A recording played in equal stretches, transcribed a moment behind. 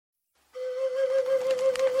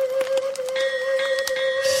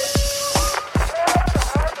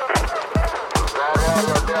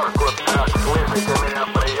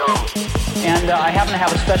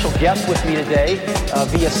have a special guest with me today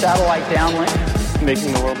via satellite downlink.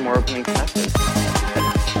 Making the world more open and connected.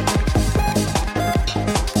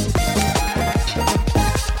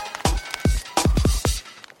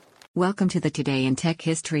 Welcome to the Today in Tech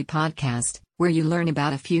History podcast, where you learn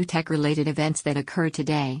about a few tech-related events that occurred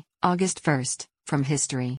today, August 1st, from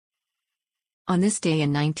history. On this day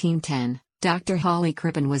in 1910, Dr. Holly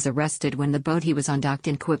Crippen was arrested when the boat he was on docked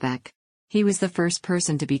in Quebec. He was the first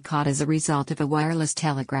person to be caught as a result of a wireless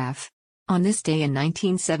telegraph. On this day in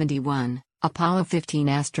 1971, Apollo 15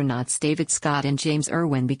 astronauts David Scott and James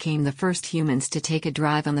Irwin became the first humans to take a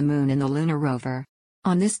drive on the Moon in the lunar rover.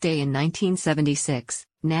 On this day in 1976,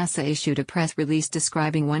 NASA issued a press release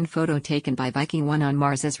describing one photo taken by Viking 1 on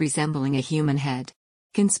Mars as resembling a human head.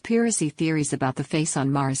 Conspiracy theories about the face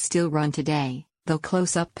on Mars still run today, though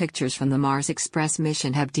close-up pictures from the Mars Express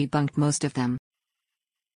mission have debunked most of them.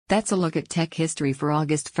 That's a look at tech history for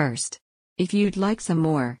August 1st. If you'd like some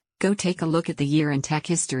more, go take a look at the year in tech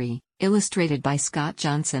history, illustrated by Scott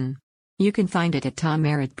Johnson. You can find it at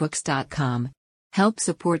tommerrittbooks.com. Help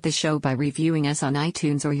support the show by reviewing us on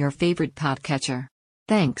iTunes or your favorite podcatcher.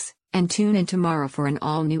 Thanks, and tune in tomorrow for an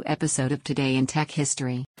all-new episode of Today in Tech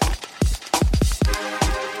History.